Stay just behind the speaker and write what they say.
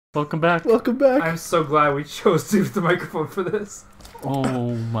Welcome back. Welcome back. I'm so glad we chose to use the microphone for this.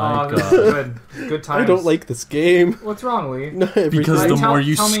 Oh my god. This is good times. I don't like this game. What's wrong, Lee? No, Because the more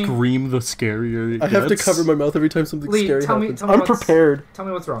you tell me- scream, the scarier it I have to gets. cover my mouth every time something Lee, scary tell me- happens. tell me I'm what's- prepared. Tell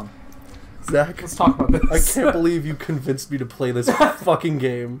me what's wrong. Zach, Let's talk about I this. can't believe you convinced me to play this fucking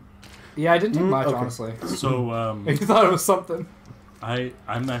game. Yeah, I didn't take much, okay. honestly. So, You thought it was something. I'm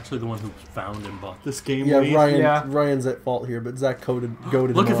actually the one who found and bought this game. Yeah, Lee. Ryan's at fault here, but Zach goaded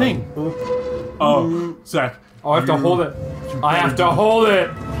Look him at thing. on. Oh, Zach. Oh, I have to hold it. I have to hold it.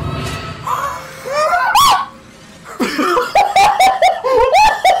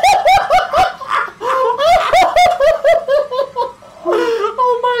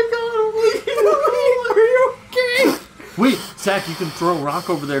 Oh my god, Lee, are you okay? Wait, Zach, you can throw a rock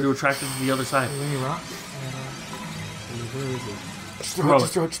over there to attract it to the other side. Any rock? Where is it? Throw it.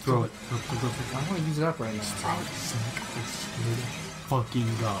 Throw it. Throw it. I want to use it up right now. Throw it, Zach. I swear to fucking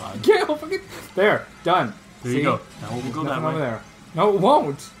God. Yeah, oh, fucking... There, done. There See? you go. Now we'll go that Nothing way. over there. No, it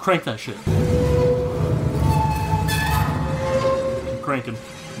won't. Crank that shit. Keep cranking.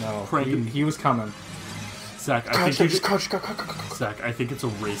 No, Cranking. he was coming. Zach, I Crouch, think just you... crouch. Zach, I think it's a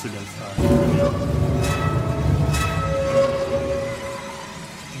race against time.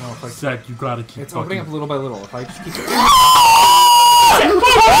 No, if I... Zach, you gotta keep It's fucking... opening up little by little. If I just keep...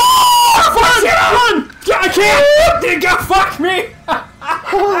 I can't! Fuck me!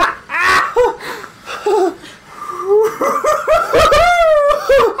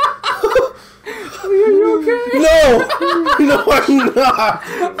 Are you okay? No! No, I'm not!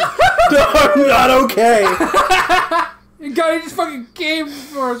 No, I'm not okay! God, he just fucking came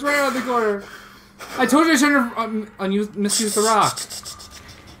for us right around the corner. I told you I shouldn't have misused the rock.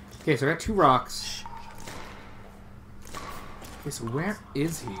 Okay, so I got 2 rocks. Okay, so where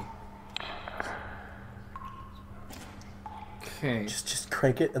is he? Okay. Just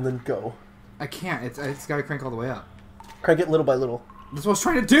crank it and then go. I can't. It's gotta crank all the way up. Crank it little by little. That's what I was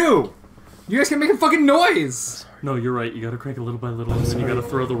trying to do! You guys can make a fucking noise! No, you're right. You gotta crank it little by little, and then you gotta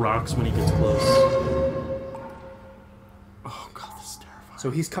throw the rocks when he gets close. Oh god, this is terrifying. So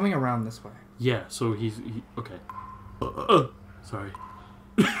he's coming around this way. Yeah, so he's... okay. Sorry.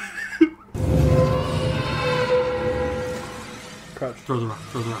 Crouch. Throw the rock,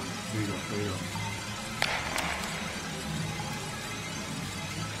 throw the rock. There you go, there you go.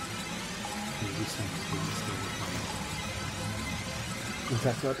 Maybe some things still work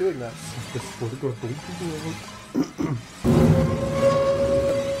Zach's not doing that.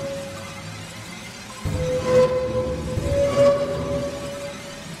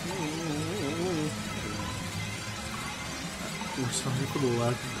 We're sorry for the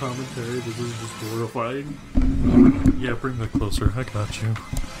lack of commentary, this is just horrifying. Yeah, bring that closer, I got you.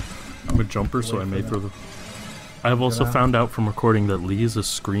 I'm a jumper, so I may throw the... I have also found out from recording that Lee is a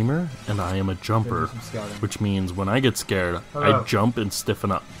screamer, and I am a jumper, which means when I get scared, I jump and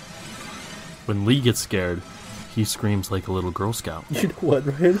stiffen up. When Lee gets scared, he screams like a little Girl Scout. You know what,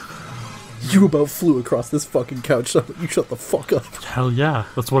 Ryan? You about flew across this fucking couch, so you shut the fuck up. Hell yeah,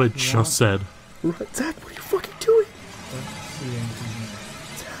 that's what I just said. Right, Zach, what are you fucking doing?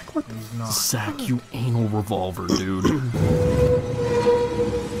 Zach, what the Zach, you anal revolver, dude.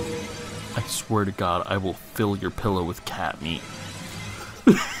 I swear to God, I will fill your pillow with cat meat.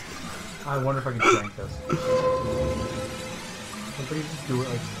 I wonder if I can crank this. Somebody just do it,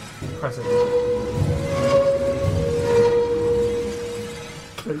 like, press it.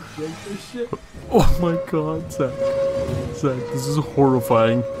 Can I crank this shit? Oh my God, Zach. Zach, this is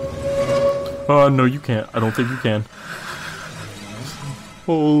horrifying. Oh, no, you can't. I don't think you can.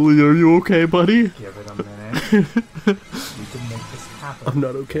 Holy, are you okay, buddy? Give it a minute. We can make this happen. I'm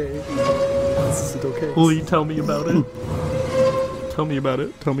not okay. This isn't okay. Lee, tell me about it. Tell me about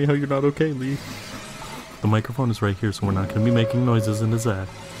it. Tell me how you're not okay, Lee. The microphone is right here, so we're not going to be making noises into Zach.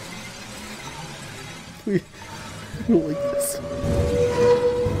 I don't like this.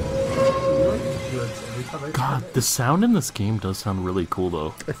 God, the sound in this game does sound really cool,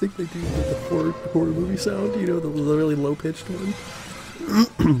 though. I think they do the horror movie sound, you know, the really low-pitched one.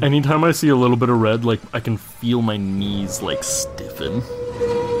 Anytime I see a little bit of red, like, I can feel my knees, like, stiffen.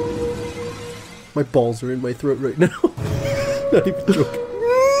 My balls are in my throat right now. Not even joking.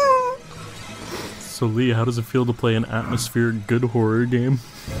 So, Lee, how does it feel to play an atmospheric, good horror game?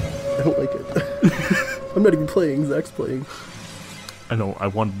 I don't like it. I'm not even playing, Zach's playing. I know, I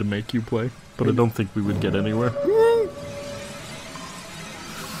wanted to make you play, but I don't think we would get anywhere.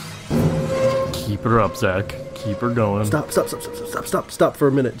 Keep her up, Zach. Keep her going. Stop for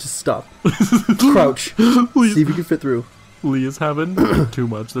a minute. Just stop. Crouch. See if you can fit through. Lee is having too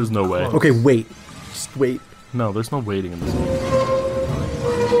much. There's no way. Okay, wait. Just wait. No, there's no waiting in this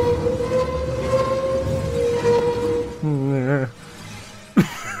game.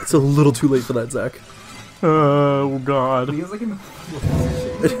 It's a little too late for that, Zach. Oh god. Leah's like in the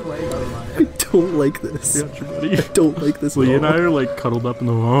I don't like this. Got your buddy. I don't like this. Lee and I are like cuddled up in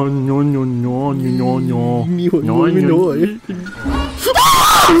the oh, no, no, no, no, no,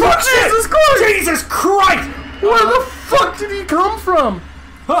 Jesus Christ! Jesus Christ! Where the fuck did he come from?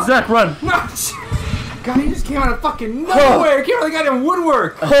 Zach, run! No, God, he just came out of fucking nowhere. He came out of the goddamn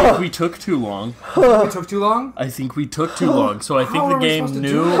woodwork. I think we took too long. It took too long. I think we took too long. So I think How the are we game supposed to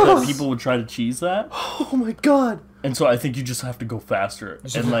knew do that this? people would try to cheese that. Oh my god. And so I think you just have to go faster.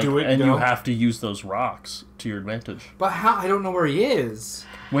 Just And like do it, and go. you have to use those rocks to your advantage. But how? I don't know where he is.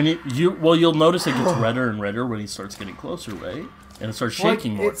 When you'll notice it gets redder and redder when he starts getting closer, right? And it starts Like,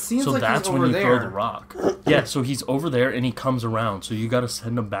 shaking it more. seems So like that's he's when over you throw there. the rock. Yeah, so he's over there and he comes around. So you gotta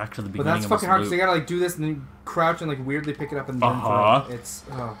send him back to the But beginning that's of fucking this hard because loop. they gotta like do this and then crouch and like weirdly pick it up and then Uh-huh. throw it. It's.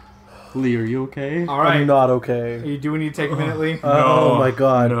 Lee, are you okay? All right. I'm not okay. Do we need to take a minute, Lee? Oh my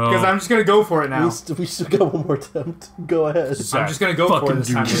god. No. Because I'm just gonna go for it now. We still got one more attempt. Go ahead. Zach, I'm just gonna go for fucking it this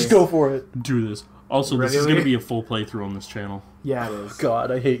do time. this. Lee. Just go for it. Do this. Also, You this ready, is gonna Lee? be a full playthrough on this channel. Yeah, it is. God,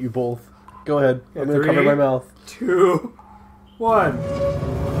 I hate you both. Go ahead. Yeah, I'm gonna 3, cover my mouth. 2, 1.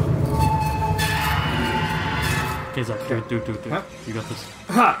 Okay, Zach, do it. Huh? You got this.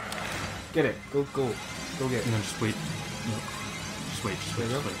 Ha! Get it. Go get And it. then just wait. No. Just wait. There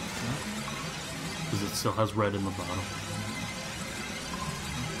you go. Because it still has red in the bottom.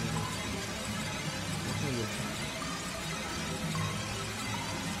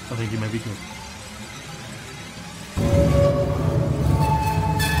 I think you may be good.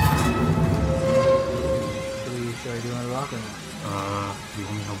 Should I do another rock or not? We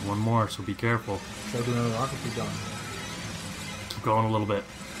only have one more, so be careful. Should I do another rock or keep going? Keep going a little bit.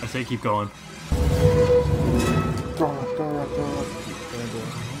 I say keep going.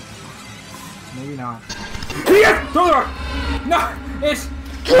 Maybe not. Yeah! Throw the rock! No! It's...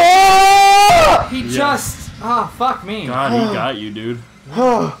 He just... Ah, fuck me. God, he got you, dude.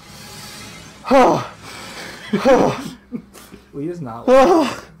 Lee is not...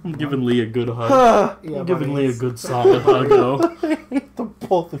 I'm giving Lee a good hug. Yeah, I'm giving buddy. Lee a good solid hug, though. I hate the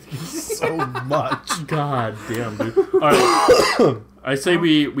both of you so much. God damn, dude. Alright. I say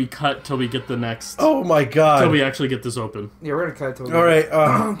we cut till we get the next... Oh my god. Till we actually get this open. Yeah, we're gonna cut it till we All right,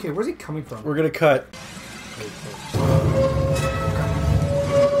 okay, where's he coming from? we're gonna cut.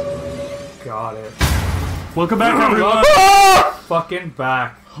 Got it. Welcome back, everyone! Fucking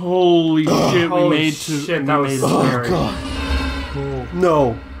back. Holy shit, we Holy made shit, we that was made scary.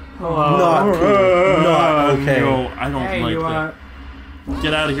 No. Hello. Not cool. Not okay. No, I don't Hey, like you that.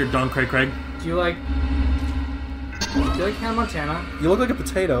 Get out of here, Don Craig. do you like Hannah Montana? You look like a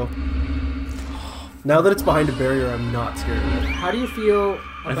potato. Now that it's behind a barrier, I'm not scared of it. How do you feel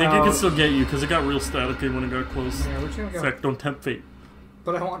I think it can still get you, because it got real staticky when it got close. Yeah, we're just gonna go. Zach, don't tempt fate.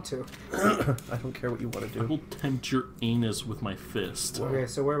 But I want to. I don't care what you want to I do. will tempt your anus with my fist. Okay,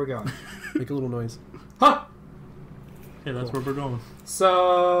 so where are we going? Make a little noise. Huh! Okay, that's where we're going. So...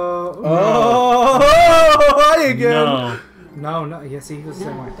 Oh, hi again. No, No, yeah, see, he goes the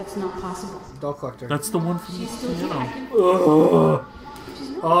same way. No, that's not possible. Doll collector. that's the one from the She's still piano. here. Ugh.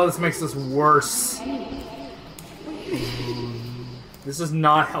 Oh, this makes this worse. This does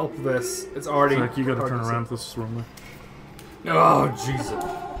not help this. It's already... Zach, you gotta hard turn to see. around. This is wrong. Oh, Jesus.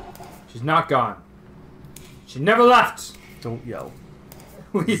 She's not gone. She never left. Don't yell.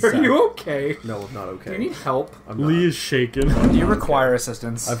 Lee, are you okay? No, I'm not Do okay. you need help? I'm not. Lee is shaking. Do you require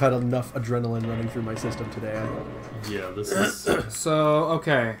assistance? I've had enough adrenaline running through my system today. Yeah, this is... So,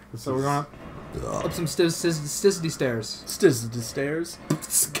 okay. So we're going up some stisty stairs. Stairs.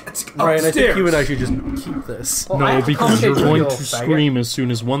 Right, I think you and I should just keep this. Well, I No, have to because you're commentate going you, to faggot. scream as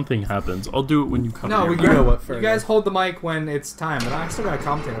soon as one thing happens. I'll do it when you come No, here. we You know what, fair You guys enough. hold the mic when it's time, but I still gotta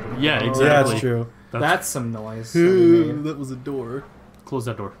commentate over it. Yeah, Yeah, exactly. that's true. That's some noise. that we made. That was a door. Close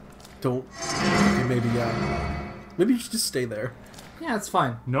that door. Don't. Okay, maybe, yeah. Maybe you should just stay there. Yeah, it's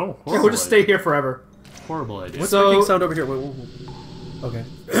fine. No, Yeah, horrible we'll just stay idea. here forever. Horrible idea. What's So- making sound over here? Wait, okay.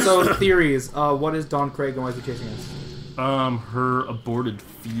 So, theories. What is Dawn Craig and why is he chasing us? Her aborted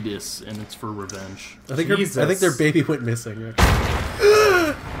fetus, and it's for revenge. I think Jesus. their baby went missing.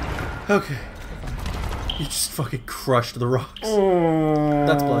 Actually. Okay. You just fucking crushed the rocks.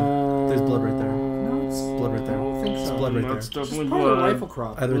 That's blood. There's blood right there. No, it's Blood right there. I don't think It's so. blood right That's there. definitely Probably a blood. rifle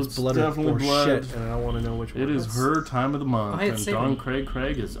crop. Either it's It's blood definitely or blood. shit, and I want to know which one. It is her time of the month, Oh, hey, and it's Don Satan.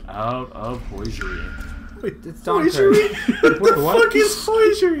 Craig is out of hosiery. Wait, It's Dawn Hosiery? Craig. What the What? fuck is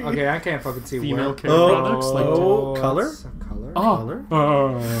hosiery? Okay, I can't fucking see Female where. care Oh, products like oh. color? it's a color?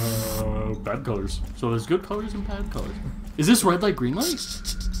 Color? bad colors. So there's good colors and bad colors. Is this red light, green light?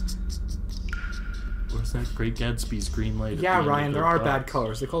 Where's that Great Gatsby's green light? Yeah, Ryan, there are bad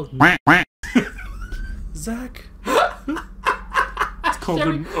colors. They're called... Zach. It's called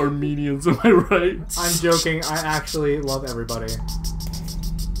the Armenians, am I right? I'm joking. I actually love everybody.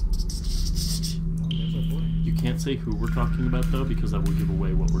 You can't say who we're talking about, though, because that will give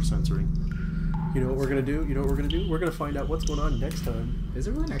away what we're censoring. You know what we're gonna do? We're gonna find out what's going on next time. Is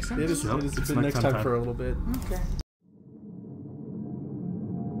it really next time? It is. Yep, It's it's been next nighttime time for a little bit. Okay.